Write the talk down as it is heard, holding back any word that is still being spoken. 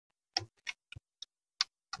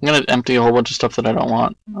I'm gonna empty a whole bunch of stuff that I don't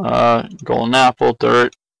want. Golden apple,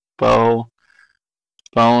 dirt, bow,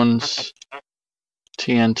 bones,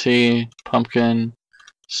 TNT, pumpkin,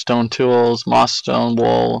 stone tools, moss stone,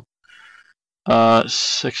 wool,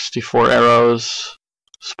 64 arrows,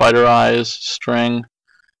 spider eyes, string,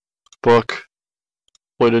 book,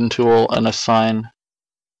 wooden tool, and a sign.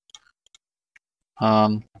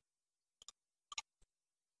 No,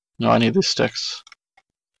 I need these sticks.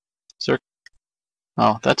 Is there?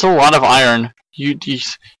 Oh, that's a lot of iron. You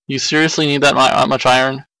seriously need that much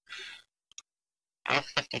iron? I have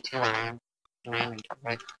 52 iron.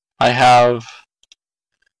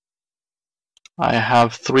 I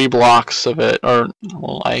have 3 blocks of it, or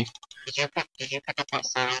well, Did you pick up that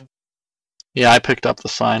sign? Yeah, I picked up the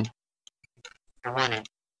sign. I want it.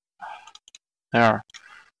 There.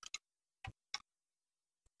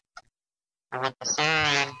 I want the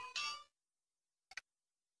sign.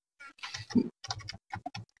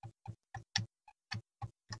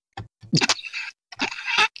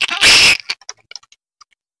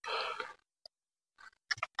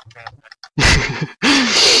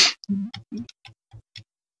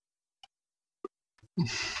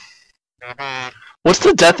 What's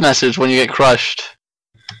the death message when you get crushed?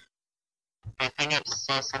 I think it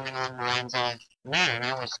says something along the lines of, man,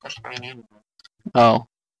 I was squished by an animal. Oh.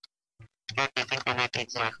 I think that might be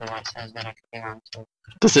exactly what it says, but I could be wrong too.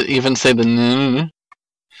 Does it even say the n?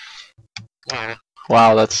 Yeah.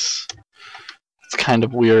 Wow, that's kind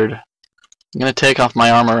of weird. I'm gonna take off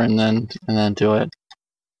my armor and then do it.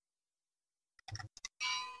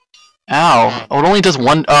 Ow! Oh, it only does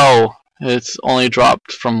one. Oh, it's only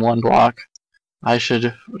dropped from 1 block. I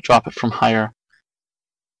should drop it from higher.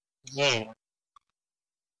 Yeah.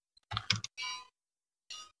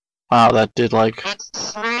 Wow, that did like. It's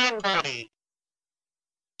slime buddy.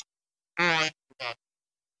 Alright.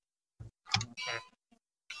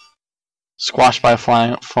 Squashed by a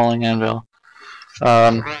falling anvil.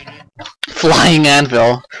 Flying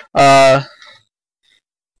anvil.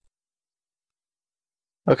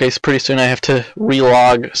 Okay, so pretty soon I have to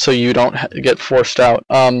relog so you don't get forced out.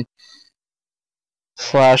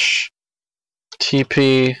 Slash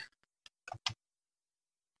TP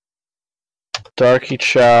Darky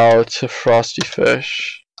Chow to Frosty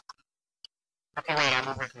Fish. Okay, wait, I'm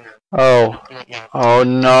over here. Oh. Oh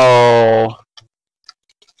no.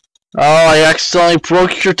 Oh, I accidentally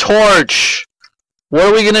broke your torch! What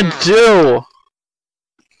are we gonna do?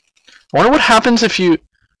 I wonder what happens if you...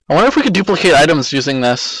 I wonder if we could duplicate items using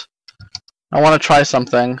this. I want to try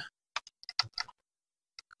something.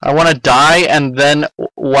 I want to die and then,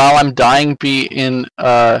 while I'm dying, be in,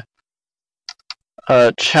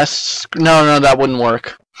 chests... No, that wouldn't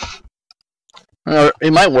work. No,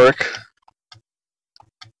 it might work.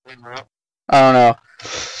 I don't know.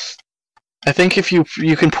 I think if you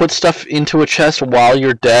can put stuff into a chest while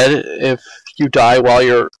you're dead, if you die while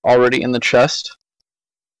you're already in the chest.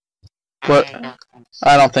 But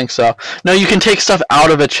I don't think so. No, you can take stuff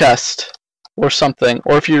out of a chest or something.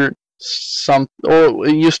 Or if you're or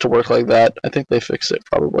it used to work like that. I think they fixed it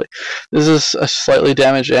probably. This is a slightly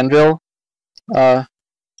damaged anvil.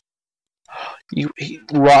 You eat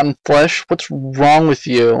rotten flesh. What's wrong with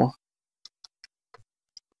you?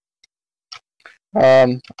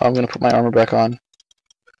 I'm gonna put my armor back on.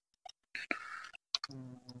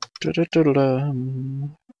 You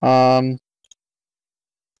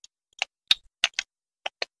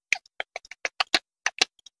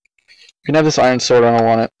can have this iron sword, I don't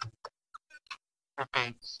want it.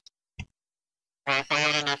 Okay. Well, if I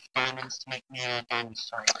had enough diamonds to make me a diamond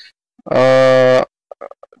sword.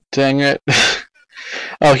 Dang it.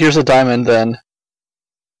 Oh, here's a diamond then.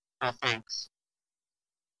 Oh, thanks.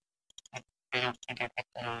 I don't think I picked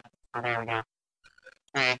it up. Oh, there we go.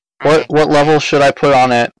 Alright. What level should I put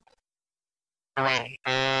on it? Oh, wait,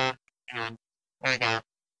 hang on. There we go.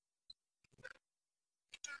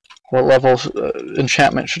 What level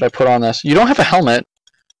enchantment should I put on this? You don't have a helmet.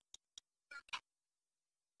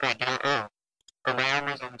 Wait, oh. Oh, my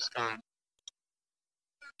armor's almost gone.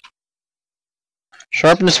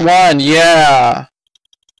 Sharpness 1, yeah!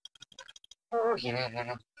 Oh, yeah.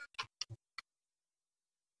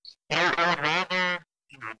 You know, I would rather...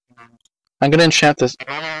 Hang on. I'm gonna enchant this. I'd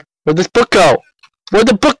rather... Where'd this book go? Where'd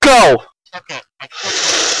the book go? Okay,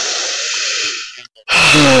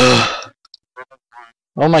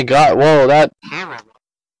 Oh my god, whoa, that... Terrible.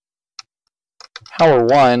 Power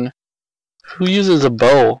 1? Who uses a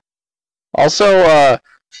bow? Also,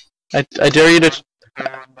 I dare you to...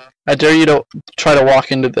 I dare you to try to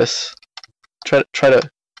walk into this. Try to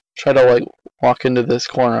like walk into this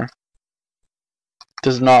corner.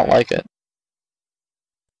 Does not like it.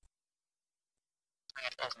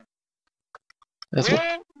 It doesn't. That's what,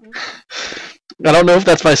 I don't know if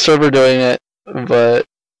that's my server doing it, but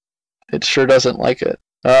it sure doesn't like it.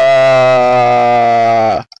 What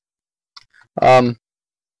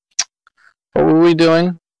were we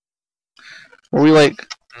doing? Were we like,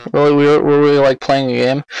 were we like playing a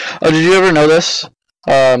game? Oh, did you ever know this?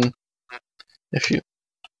 If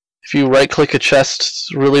you right click a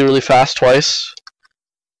chest really fast twice,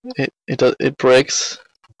 it breaks.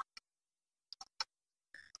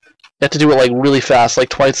 You have to do it like really fast, like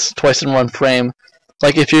twice in one frame.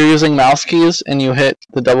 Like if you're using mouse keys and you hit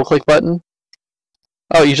the double click button.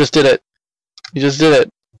 Oh, you just did it. You just did it.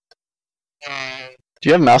 Do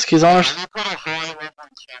you have mouse keys on? Or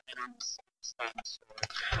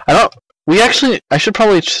I don't. We actually. I should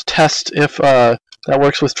probably just test if that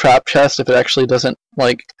works with trap chest. If it actually doesn't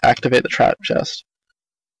like activate the trap chest.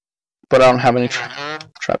 But I don't have any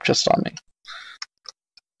trap chest on me.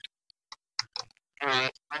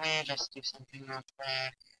 Alright, let me just do something real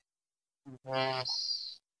quick.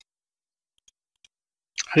 This.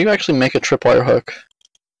 How do you actually make a tripwire hook?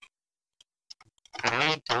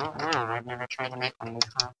 I don't know. I've never tried to make one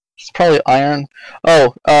before. It's probably iron.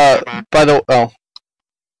 Oh, by the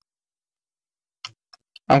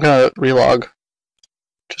I'm gonna relog.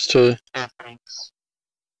 Just to. Oh, thanks.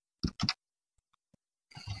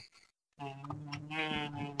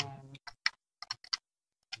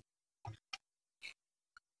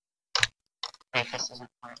 Vechs isn't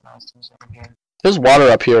quite lost. He's over here. There's water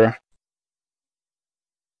up here.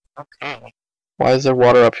 Okay. Why is there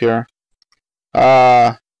water up here?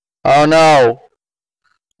 Oh no!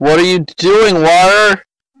 What are you doing, water?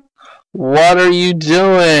 What are you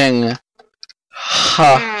doing?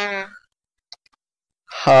 Ha!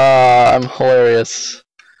 Ha! I'm hilarious.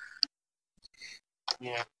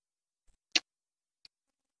 Yeah.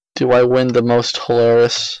 Do I win the most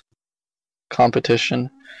hilarious competition?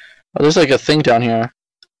 Oh, there's like a thing down here.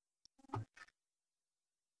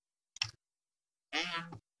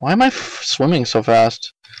 Why am I swimming so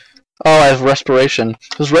fast? Oh, I have respiration.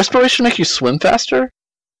 Does respiration make you swim faster?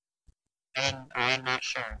 I'm not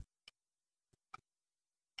sure.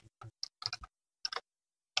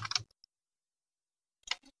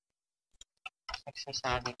 $60,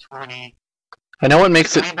 $70, $20. I know what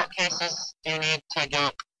makes it. How many bookcases do you need to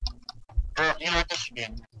get? Well, you know what this should be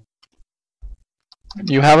in.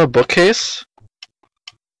 You have a bookcase?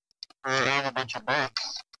 I have a bunch of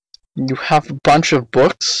books. You have a bunch of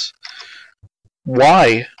books?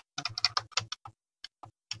 Why?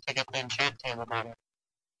 To get the enchant table better.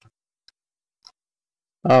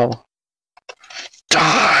 Oh.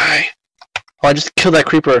 Die! Oh, I just killed that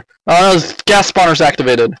creeper. Oh no, this gas spawner's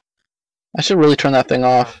activated. I should really turn that thing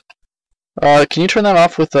off. Can you turn that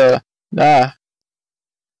off with a...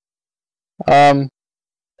 I'm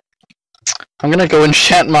gonna go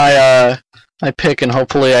enchant my, my pick and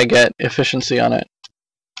hopefully I get efficiency on it.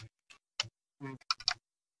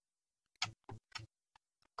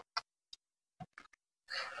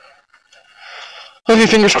 Okay,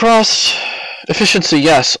 fingers crossed. Efficiency,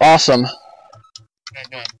 yes, awesome. Okay,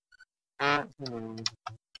 good.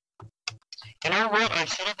 You know what? I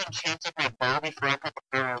should have enchanted my bow before I put the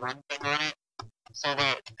power run thing on it, so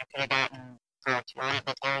that I could have gotten power 2 on it,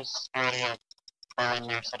 but there's already a bow in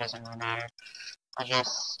there, so it doesn't really matter. I'll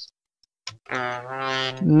just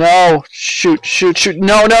run. No! Shoot!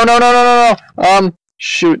 No!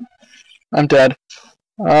 Shoot. I'm dead.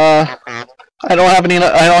 I don't have any.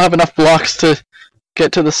 I don't have enough blocks to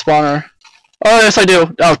get to the spawner. Oh yes, I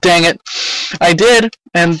do. Oh dang it! I did,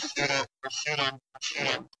 and. Shoot him.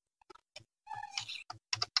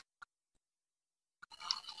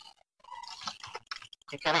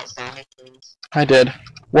 You cannot sound it, please. I did.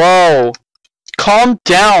 Whoa! Calm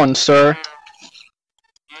down, sir.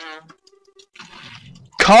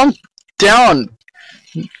 Calm down.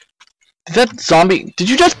 Did that zombie? Did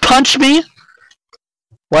you just punch me?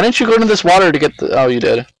 Why didn't you go into this water to get the? Oh, you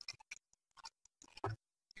did.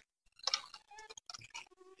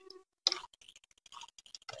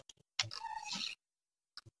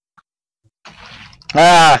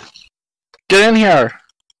 Ah! Get in here!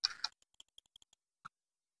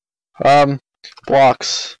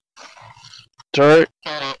 Blocks. Dirt.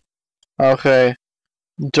 Okay.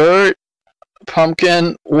 Dirt,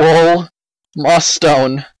 pumpkin, wool, moss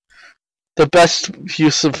stone. The best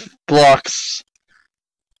use of blocks.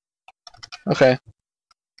 Okay.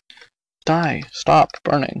 Die. Stop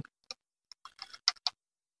burning.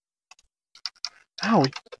 Ow.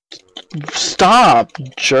 Stop,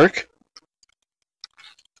 jerk.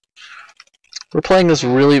 We're playing this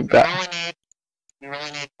really bad. You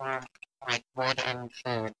really need more, like, wood and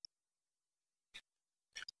food.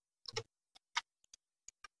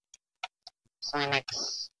 only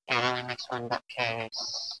makes one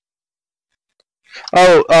bookcase.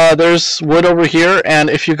 Oh, there's wood over here, and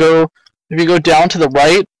if you go down to the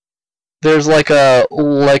right, there's like a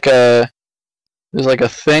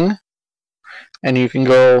thing, and you can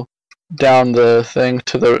go down the thing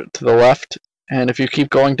to the left, and if you keep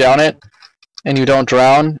going down it and you don't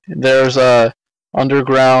drown, there's a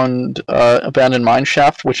underground abandoned mine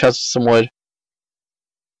shaft which has some wood.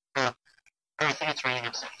 Oh, I think it's raining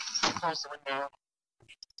outside. Close the window.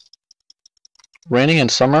 Raining in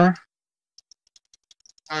summer?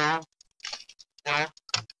 No.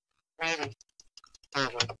 Maybe.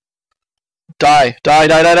 Die. Die. Die.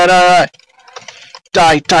 Die. Die. Die.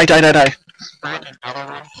 Die. Die. Die. Die. Die.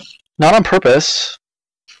 Another one? Not on purpose.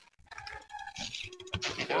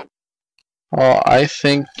 Oh, I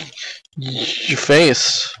think your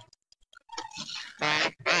face.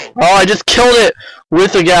 Oh, I just killed it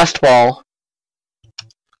with a gas ball.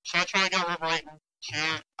 Should I try to get reviving?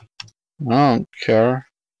 Can't. I don't care.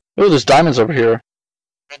 Oh, there's diamonds over here.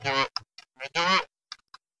 I do it.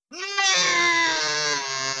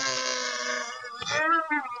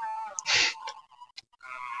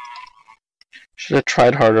 Should have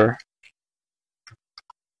tried harder.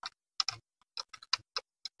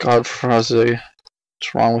 God, Frozzy,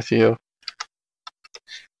 what's wrong with you?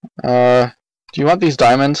 Do you want these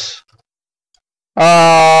diamonds?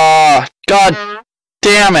 God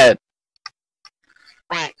damn it!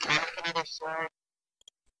 Wait, can I make another sword?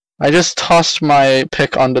 I just tossed my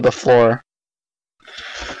pick onto the floor.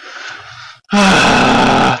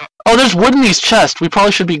 Oh, there's wood in these chests. We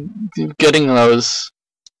probably should be getting those.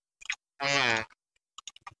 Oh, yeah.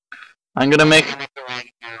 I'm gonna make. I'm the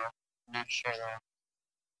right now. I'm not sure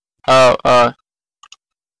though.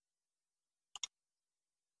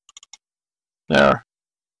 There.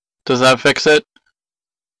 Does that fix it?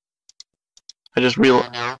 I just No.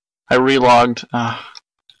 I relogged. You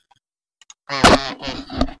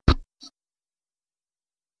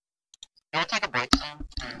wanna take a break soon?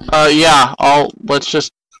 Yeah. Let's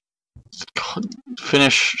just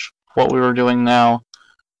finish what we were doing now.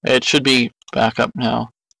 It should be back up now.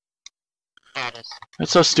 Yeah, it is.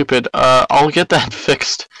 It's so stupid. I'll get that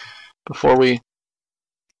fixed before we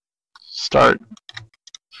start.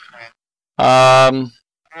 I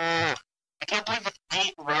can't believe with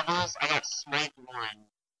 8 levels, I got Smite 1.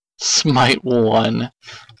 Smite 1.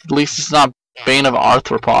 At least it's not Bane of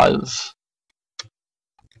Arthropods.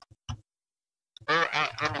 Or,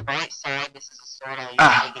 on the right side, this is a sword I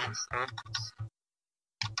use against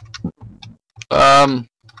them.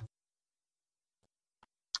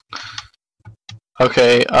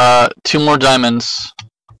 Okay, 2 more diamonds.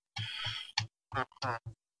 Okay.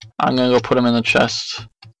 I'm gonna go put them in the chest.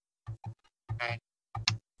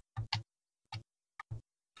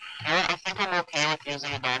 I think I'm okay with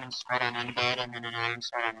using a diamond sword on undead and then an iron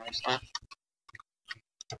sword on other stuff.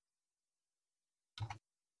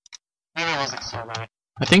 Maybe it wasn't so bad.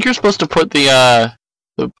 I think you're supposed to put the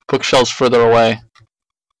bookshelves further away.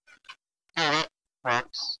 Yeah, that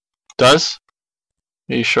works. Does?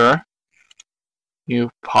 Are you sure?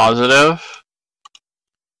 You positive?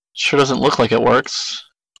 Sure doesn't look like it works.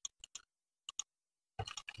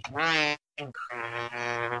 Minecraft.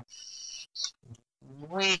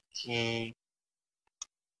 Wiki.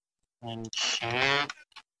 Enchant.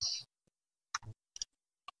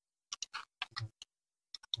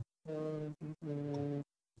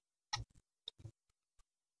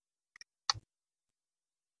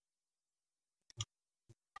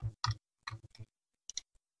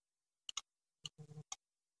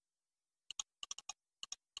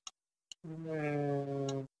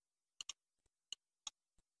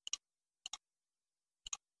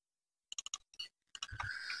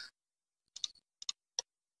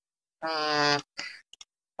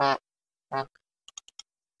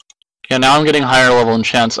 Yeah, now I'm getting higher level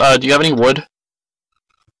enchants. Do you have any wood?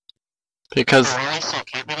 Because Really? So it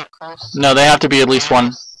can't be that close? no, they have to be at least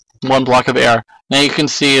one block of air. Now you can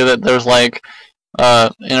see that there's like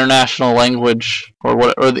international language or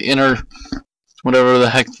whatever the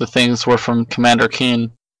heck the things were from Commander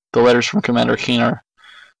Keen. The letters from Commander Keen are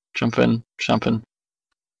jumping.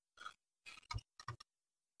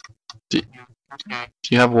 Do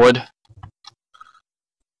you have wood?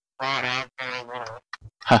 Well, I have very little.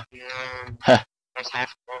 Huh. Huh. There's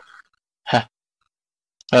half of it.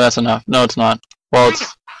 Oh, that's enough. No, it's not. Well,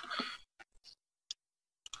 it's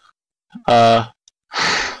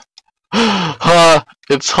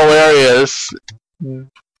it's hilarious. Do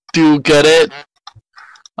you get it?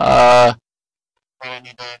 But I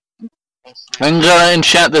need to... I'm gonna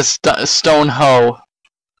enchant this stone hoe.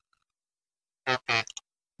 Okay.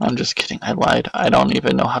 I'm just kidding. I lied. I don't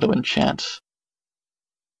even know how to enchant.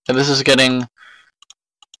 And this is getting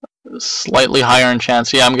slightly higher in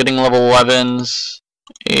chance. Yeah, I'm getting level 11s.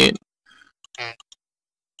 8.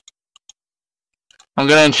 I'm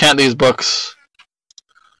gonna enchant these books.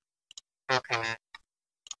 Okay.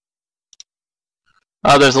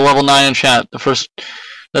 Oh, there's a level 9 enchant. The first.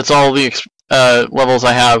 That's all the levels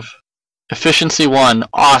I have. Efficiency 1.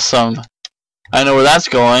 Awesome. I know where that's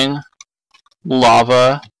going.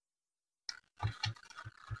 Lava.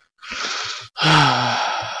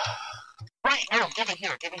 Right, no, give it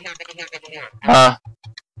here, give it here, give it here, give it here.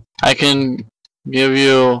 I can give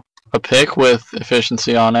you a pick with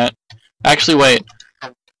efficiency on it. Actually, wait.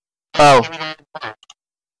 Oh.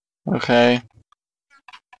 Okay.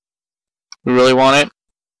 You really want it?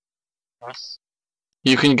 Yes.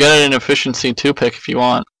 You can get it in efficiency 2 pick if you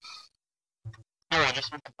want. No, I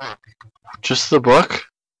just want the book. Just the book?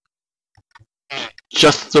 Yeah.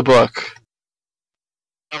 Just the book.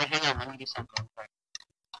 Yeah, hang on, let me do something.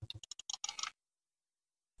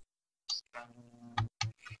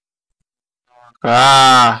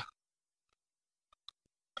 Ah.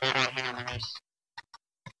 Hang on, let me just...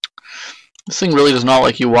 This thing really does not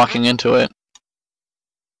like you walking into it.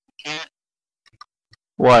 Can't...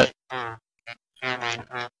 What? Never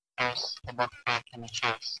mind, there's the book back in the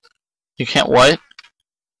chest. You can't what?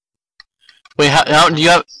 Wait, how do you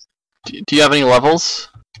have... Do you have any levels?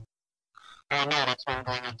 Oh no, that's where I'm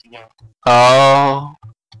going up to go. Oh.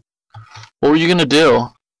 What were you gonna do?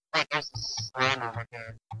 Wait, there's this slime over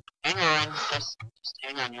here. Hang on, just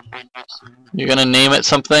hang on, you'll find out soon. You're gonna name it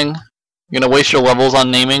something? You're gonna waste your levels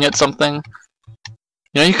on naming it something?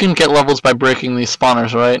 You know you can get levels by breaking these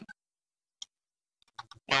spawners, right?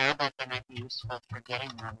 Yeah, but they might be useful for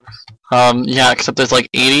getting levels. Yeah, except there's like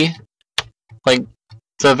 80. Like,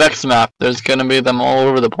 it's a Vechs map. There's gonna be them all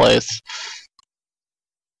over the place.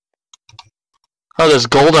 Oh, there's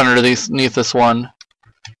gold underneath this one.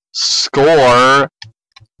 Score.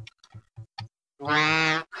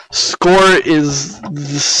 Wow. Score is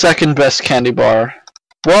the second best candy bar.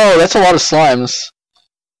 Whoa, that's a lot of slimes.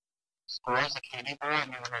 Score is a candy bar? I've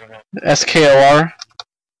never heard of it. SKOR.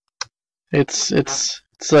 It's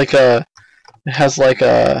like a. It has like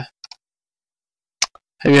a.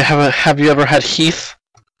 Have you ever had Heath?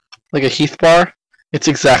 Like a Heath bar? It's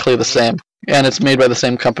exactly the same, and it's made by the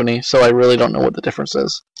same company. So I really don't know what the difference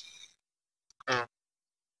is. I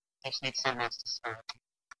just need someone else to start.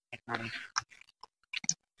 Make money.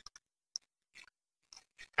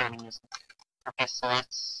 Okay, so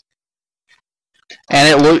that's... And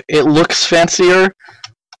it looks fancier.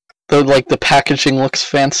 The packaging looks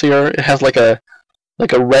fancier. It has like a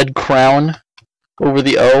red crown over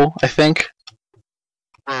the O, I think.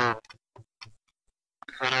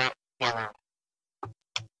 Yellow.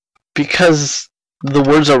 Because the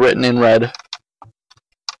words are written in red.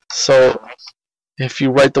 So if you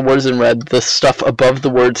write the words in red, the stuff above the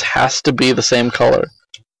words has to be the same color.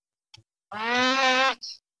 What?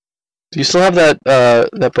 Do you still have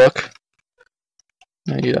that book?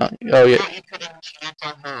 No, you don't. Oh yeah. You could enchant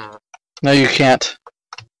on her. No, you can't.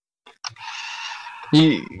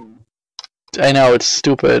 I know it's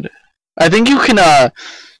stupid. I think you can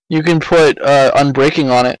put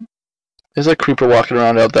unbreaking on it. There's a creeper walking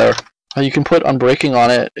around out there. You can put unbreaking on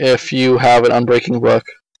it if you have an unbreaking book.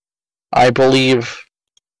 I believe.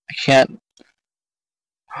 I can't.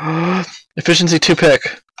 Efficiency 2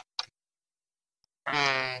 pick.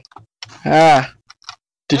 Ah.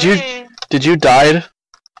 Did you die?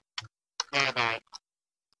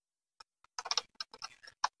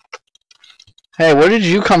 Hey, where did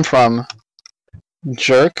you come from?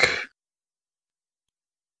 Jerk.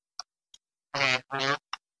 Okay, well,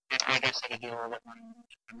 I guess I could do a little bit more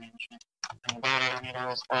information. And that I don't need all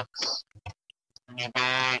those books. I need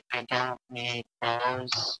that, I don't need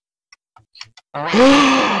those.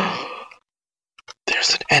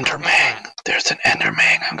 There's an Enderman. There's an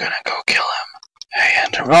Enderman. I'm gonna go kill him. Hey,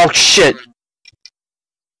 Enderman. Oh, shit!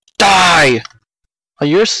 Die!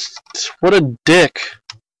 Oh, what a dick.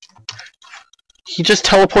 He just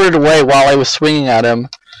teleported away while I was swinging at him.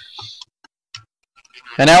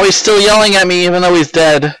 And now he's still yelling at me even though he's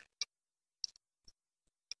dead.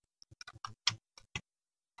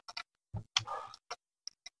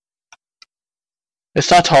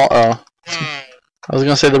 It's not tall. Oh. I was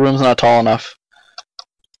gonna say the room's not tall enough.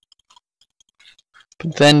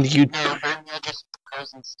 But then you... No, then you'll just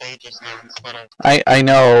goes in stages now instead of... I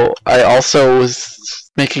know. I also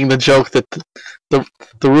was making the joke that the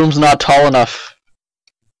room's not tall enough.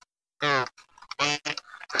 Oh, I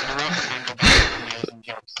recommend about amazing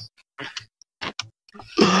jokes.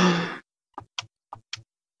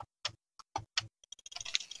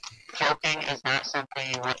 Joke joking is not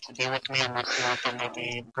something you want to do with me unless you want them to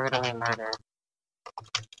be brutally murdered.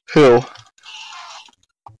 Who?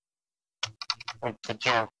 With the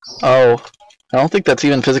jokes. Oh. I don't think that's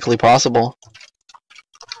even physically possible.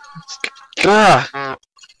 Gah! No,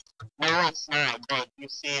 it's not, but you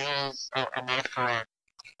see it as a metaphor.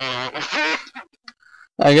 I'm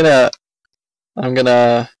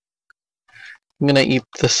gonna eat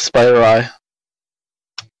the spider eye.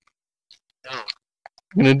 No. I'm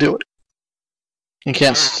gonna do it. You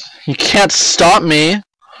can't stop me.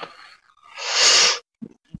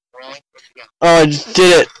 Really? Oh, I just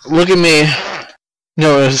did it. Look at me.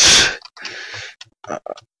 No, it was...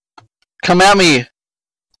 Come at me.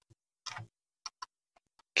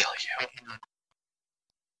 Kill you.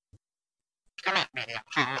 Come at me.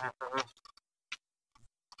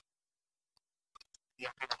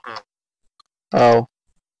 Oh.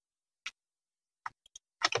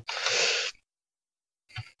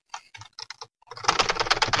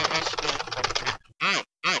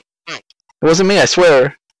 It wasn't me, I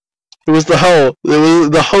swear. It was the hoe. It was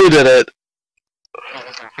the hoe did it.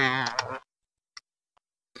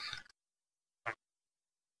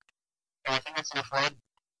 I think that's enough wood.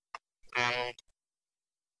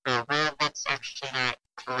 Well, that's actually not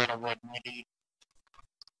a lot of wood. Maybe we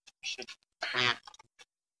should plant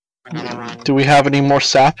another one. Do we have any more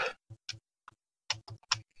sap?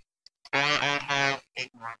 I have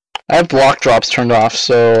 8 more. I have block drops turned off,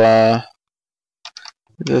 so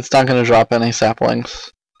it's not gonna drop any saplings.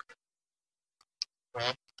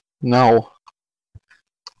 What? No.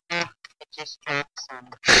 It just dropped some.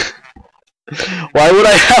 Why would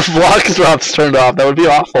I have block drops turned off? That would be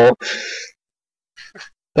awful.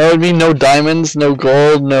 That would mean no diamonds, no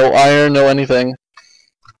gold, no iron, no anything.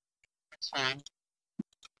 That's fine.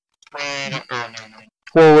 Wait, oh, no.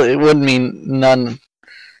 Well, it would mean none.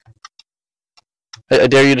 I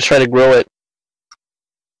dare you to try to grow it.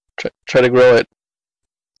 Try to grow it.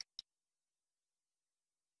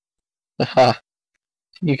 Haha.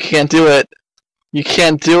 You can't do it. You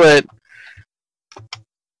can't do it.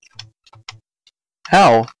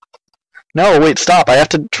 How? No, wait, stop. I have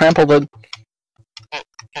to trample the...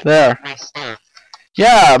 There. My stuff.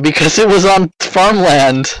 Yeah, because it was on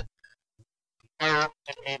farmland. Oh, I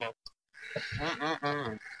ate it.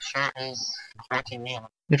 Sure is hurting me.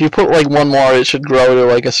 If you put like one more, it should grow to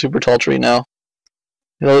like a super tall tree now.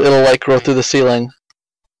 It'll like grow through the ceiling.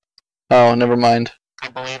 Oh, never mind. I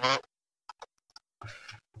believe it.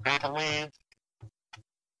 I believe.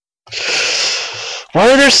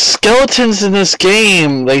 Why are there skeletons in this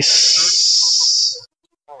game?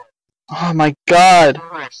 Oh my god.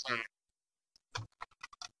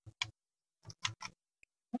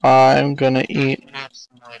 I'm gonna eat.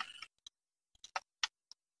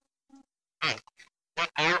 Hey, get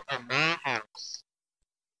out of my house.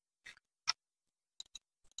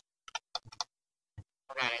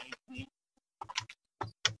 I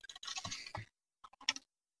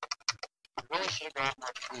really should have got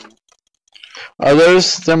more food.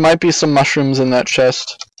 There might be some mushrooms in that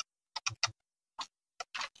chest.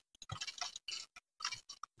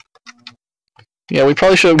 Yeah, we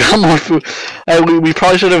probably should have got more food. We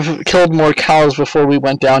probably should have killed more cows before we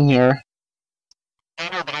went down here. I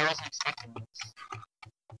know, but I wasn't expecting this.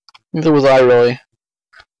 Neither was I, really.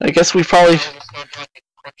 I guess we probably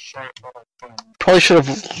should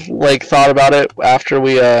have like thought about it after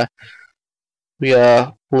we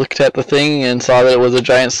looked at the thing and saw that it was a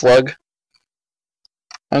giant slug.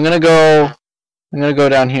 I'm gonna go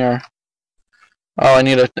down here. Oh, I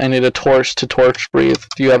need a torch to torch breathe.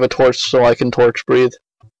 Do you have a torch so I can torch breathe?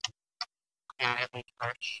 Yeah, I have a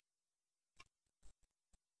torch.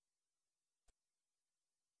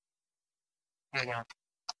 There you go.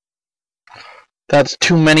 That's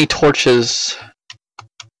too many torches.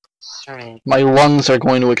 Sorry. My lungs are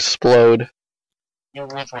going to explode. You'll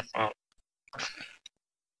live with it.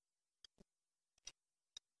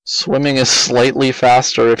 Swimming is slightly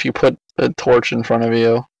faster if you put a torch in front of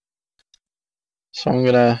you. So I'm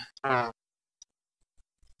gonna...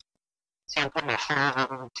 So I'm putting my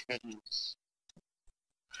whole trees.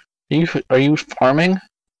 Are you farming?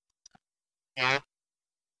 Yeah.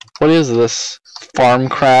 What is this?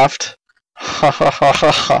 Farmcraft? Ha ha ha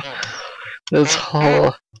ha ha. It's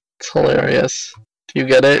hilarious. Do you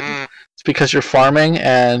get it? It's because you're farming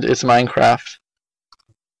and it's Minecraft.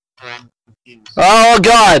 Oh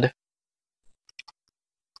god!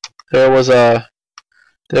 There was a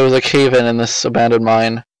cave-in in this abandoned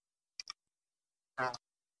mine.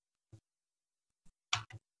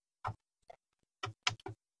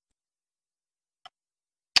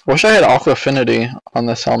 I Wish I had Aqua Affinity on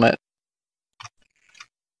this helmet.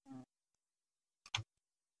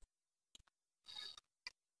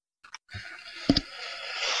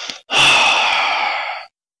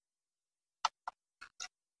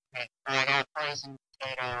 poison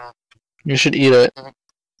potato. You should eat it.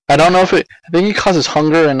 I don't know if it... I think it causes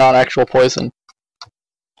hunger and not actual poison.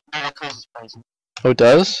 No, it causes poison. Oh, it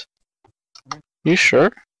does? You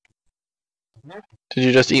sure? Mm-hmm. Did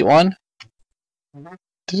you just eat one? Mm-hmm.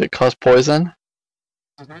 Did it cause poison?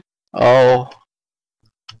 Mm-hmm. Oh.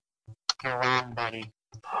 You're wrong, buddy.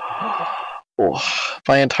 Oh,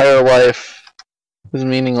 my entire life was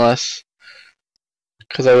meaningless.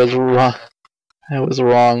 Because I was wrong. I was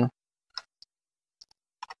wrong.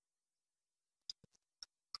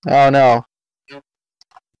 Oh no.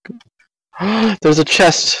 There's a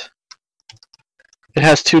chest. It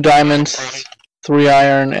has 2 diamonds, 3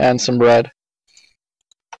 iron, and some bread.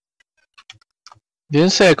 You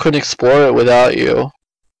didn't say I couldn't explore it without you.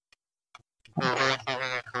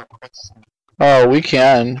 Oh, we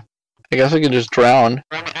can. I guess I can just drown.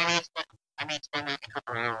 It's been like a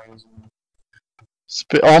couple hours.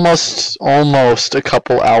 Almost a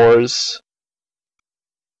couple hours.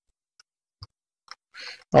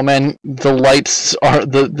 Oh man, the lights are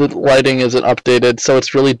the lighting isn't updated, so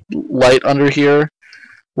it's really light under here,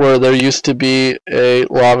 where there used to be a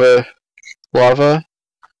lava,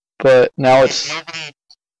 but now it's.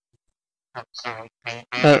 Oh, sorry.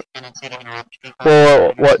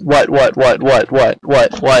 Whoa! What?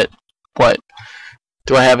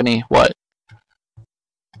 Do I have any? What?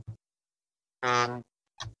 I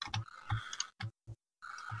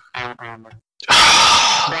don't remember.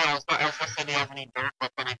 I was supposed to say do you have any dirt,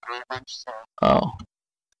 but then I found a bunch, so... Oh.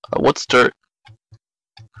 What's dirt?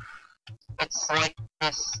 It's like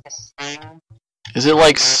this thing. Is it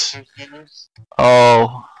like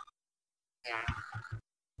Oh. Yeah.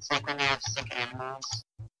 It's like when they have sick animals,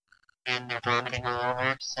 and they're vomiting all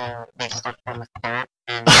over, so they stuff them with dirt,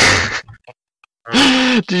 and...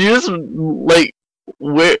 Did you just, like...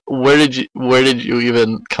 Where did you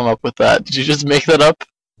even come up with that? Did you just make that up?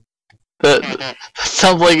 That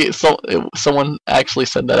sounds like someone actually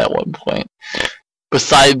said that at one point.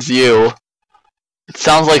 Besides you, it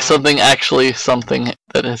sounds like something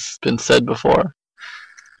that has been said before.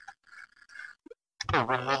 Oh,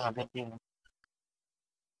 well, good deal.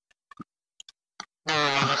 No,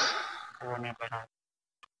 I just remember that.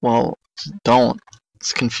 Well, don't.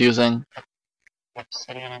 It's confusing.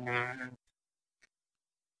 Obsidian in there.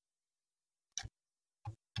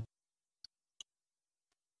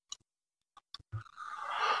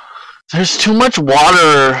 There's too much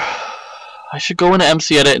water. I should go into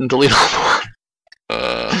MC Edit and delete all the water.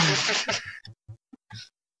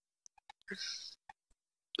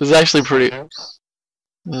 This is actually pretty.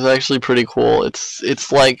 This is actually pretty cool.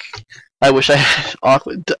 It's like I wish I had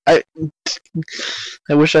I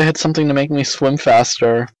wish I had something to make me swim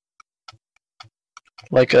faster,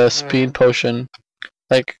 like a speed potion,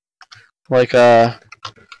 like.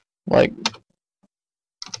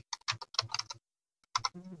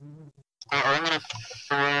 I'm gonna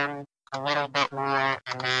farm a little bit more,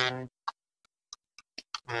 and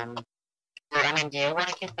then, do you want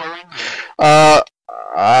to keep going? I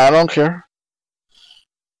don't care.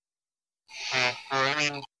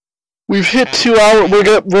 We've hit 2 hours.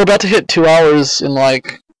 We're about to hit 2 hours in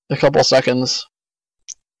like a couple seconds.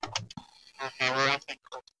 Okay, well I think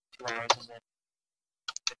 2 hours is a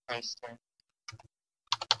good place to...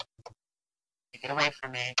 Get away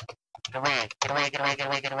from me. Get away. Get away. Get away. Get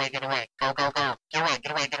away. Get away. Get away. Go. Go. Go. Get away.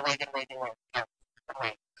 Get away. Get away. Get away. Get away. Go. Get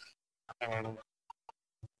away. Okay.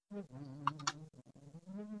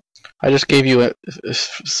 I just gave you a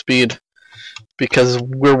speed because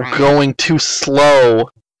we're going too slow.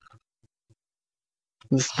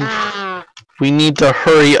 We need to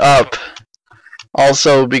hurry up.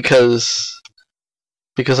 Also because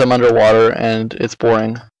I'm underwater and it's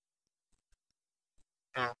boring.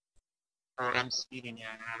 I'm speeding you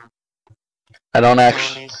now. I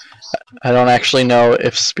don't actually know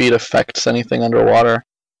if speed affects anything underwater.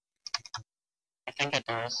 I think it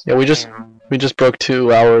does. Yeah, we just broke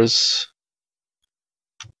 2 hours.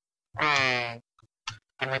 And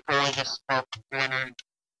we probably just broke 300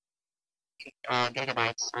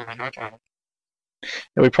 gigabytes on my hard drive.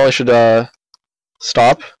 Yeah, we probably should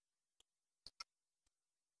stop.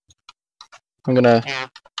 I'm gonna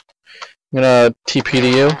TP to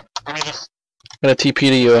you. Let me just... I'm gonna TP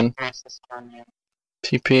to you and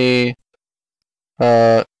TP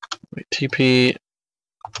TP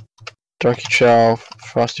Darky Chow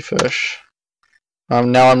Frosty Fish.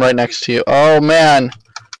 Now I'm right next to you. Oh man,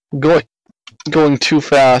 I'm going too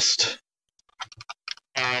fast.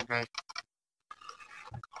 Yeah,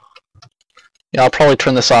 I'll probably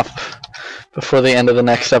turn this off before the end of the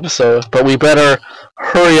next episode, but we better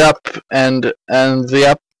hurry up and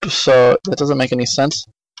the episode. That doesn't make any sense.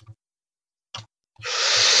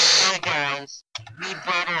 Hi guys. Be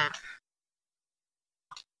better.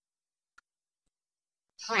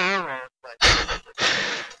 Flower.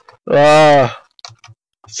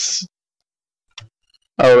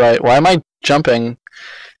 Oh right, why am I jumping?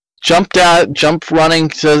 Jump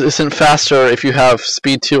running isn't faster if you have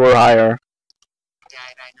speed 2 or higher. Yeah,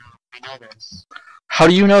 I know this. How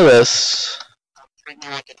do you know this? Treat me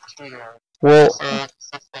like a 2-year-old. Well,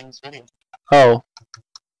 oh.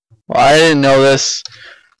 Well, I didn't know this.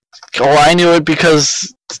 Oh, I knew it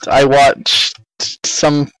because I watched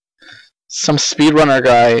some speedrunner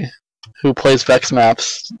guy who plays Vechs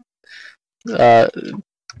maps do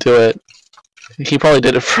it. He probably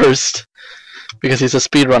did it first because he's a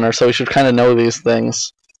speedrunner, so he should kind of know these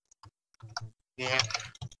things. Yeah.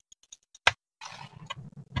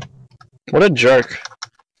 What a jerk.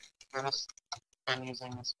 I'm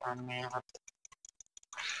using this on me.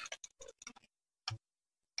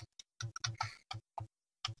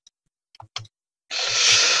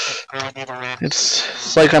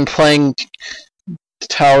 It's like I'm playing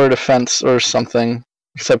tower defense or something,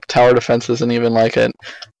 except tower defense isn't even like it.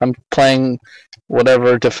 I'm playing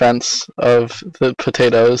whatever defense of the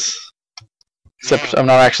potatoes, except I'm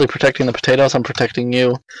not actually protecting the potatoes, I'm protecting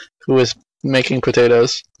you, who is making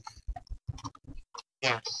potatoes.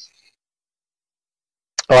 Yes.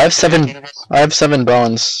 Oh, I have 7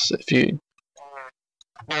 bones, if you...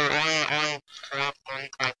 No, I craft 35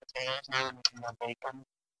 potatoes now and we can bake them.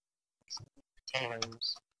 Potatoes.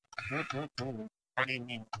 What do you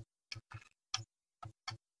mean?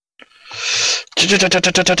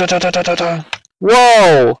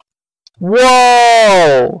 Whoa!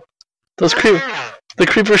 Whoa! The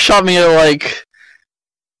creeper shot me at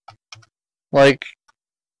like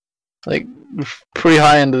pretty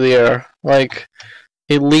high into the air. Like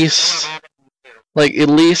at least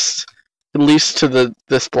to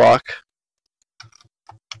this block.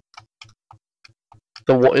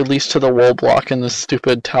 At least to the wall block in this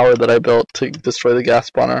stupid tower that I built to destroy the gas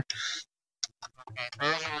spawner.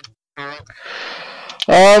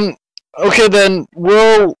 Okay then,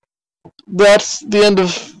 that's the end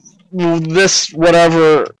of this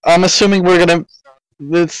whatever. I'm assuming we're gonna...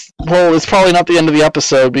 it's probably not the end of the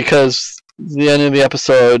episode, because the end of the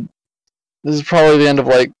episode... this is probably the end of,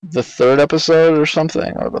 like, the 3rd episode or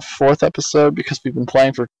something, or the 4th episode, because we've been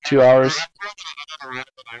playing for 2 hours.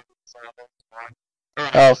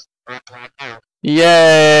 Oh.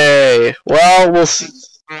 Yay! Well, we'll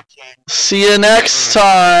see you next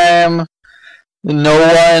time! No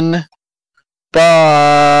one.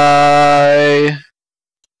 Bye!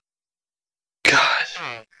 God.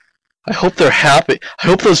 I hope they're happy. I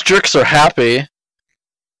hope those jerks are happy.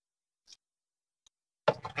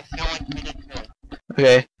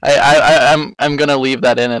 Okay, I'm gonna leave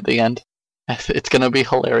that in at the end. It's gonna be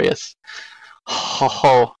hilarious.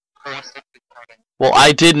 Oh. Well,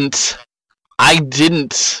 I didn't. I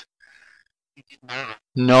didn't. You did not.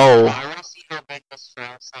 No. I want to see how big this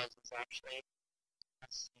file size is actually.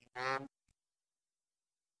 Let's see.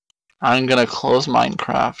 I'm gonna close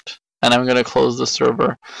Minecraft, and I'm gonna close the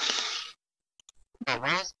server, Oh,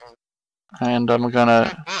 where is it? and I'm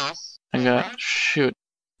gonna shoot.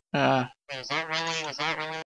 Wait, is that really